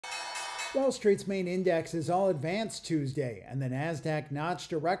Wall Street's main indexes all advanced Tuesday, and the Nasdaq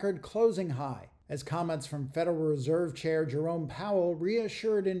notched a record closing high as comments from Federal Reserve Chair Jerome Powell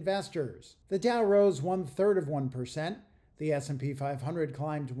reassured investors. The Dow rose 1/3%, the S&P 500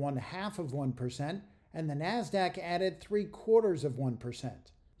 climbed 0.5%, and the Nasdaq added 0.75%.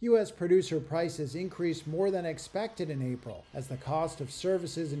 U.S. producer prices increased more than expected in April as the cost of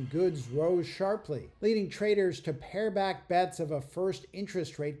services and goods rose sharply, leading traders to pare back bets of a first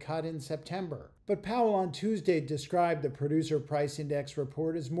interest rate cut in September. But Powell on Tuesday described the producer price index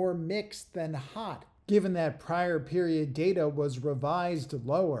report as more mixed than hot, given that prior period data was revised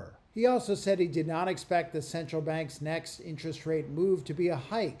lower. He also said he did not expect the central bank's next interest rate move to be a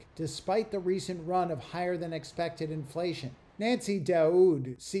hike, despite the recent run of higher than expected inflation. Nancy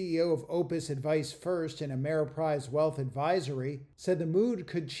Daoud, CEO of Opus Advice First and Ameriprise Wealth Advisory, said the mood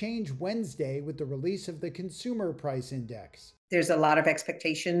could change Wednesday with the release of the Consumer Price Index. There's a lot of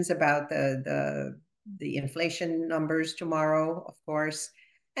expectations about the inflation numbers tomorrow, of course.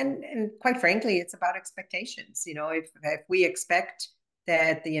 And quite frankly, it's about expectations. You know, if we expect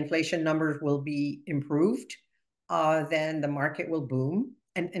that the inflation numbers will be improved, then the market will boom.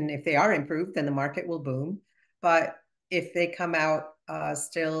 And if they are improved, then the market will boom. But if they come out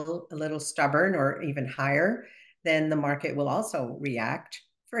still a little stubborn or even higher, then the market will also react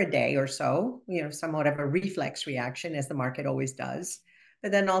for a day or so, you know, somewhat of a reflex reaction, as the market always does.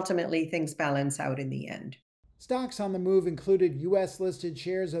 But then ultimately things balance out in the end. Stocks on the move included U.S.-listed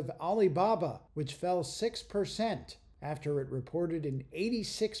shares of Alibaba, which fell 6% after it reported an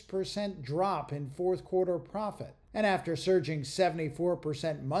 86% drop in fourth quarter profit. And after surging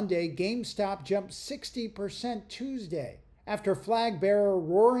 74% Monday, GameStop jumped 60% Tuesday, after flag bearer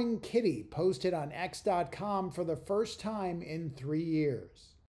Roaring Kitty posted on X.com for the first time in 3 years.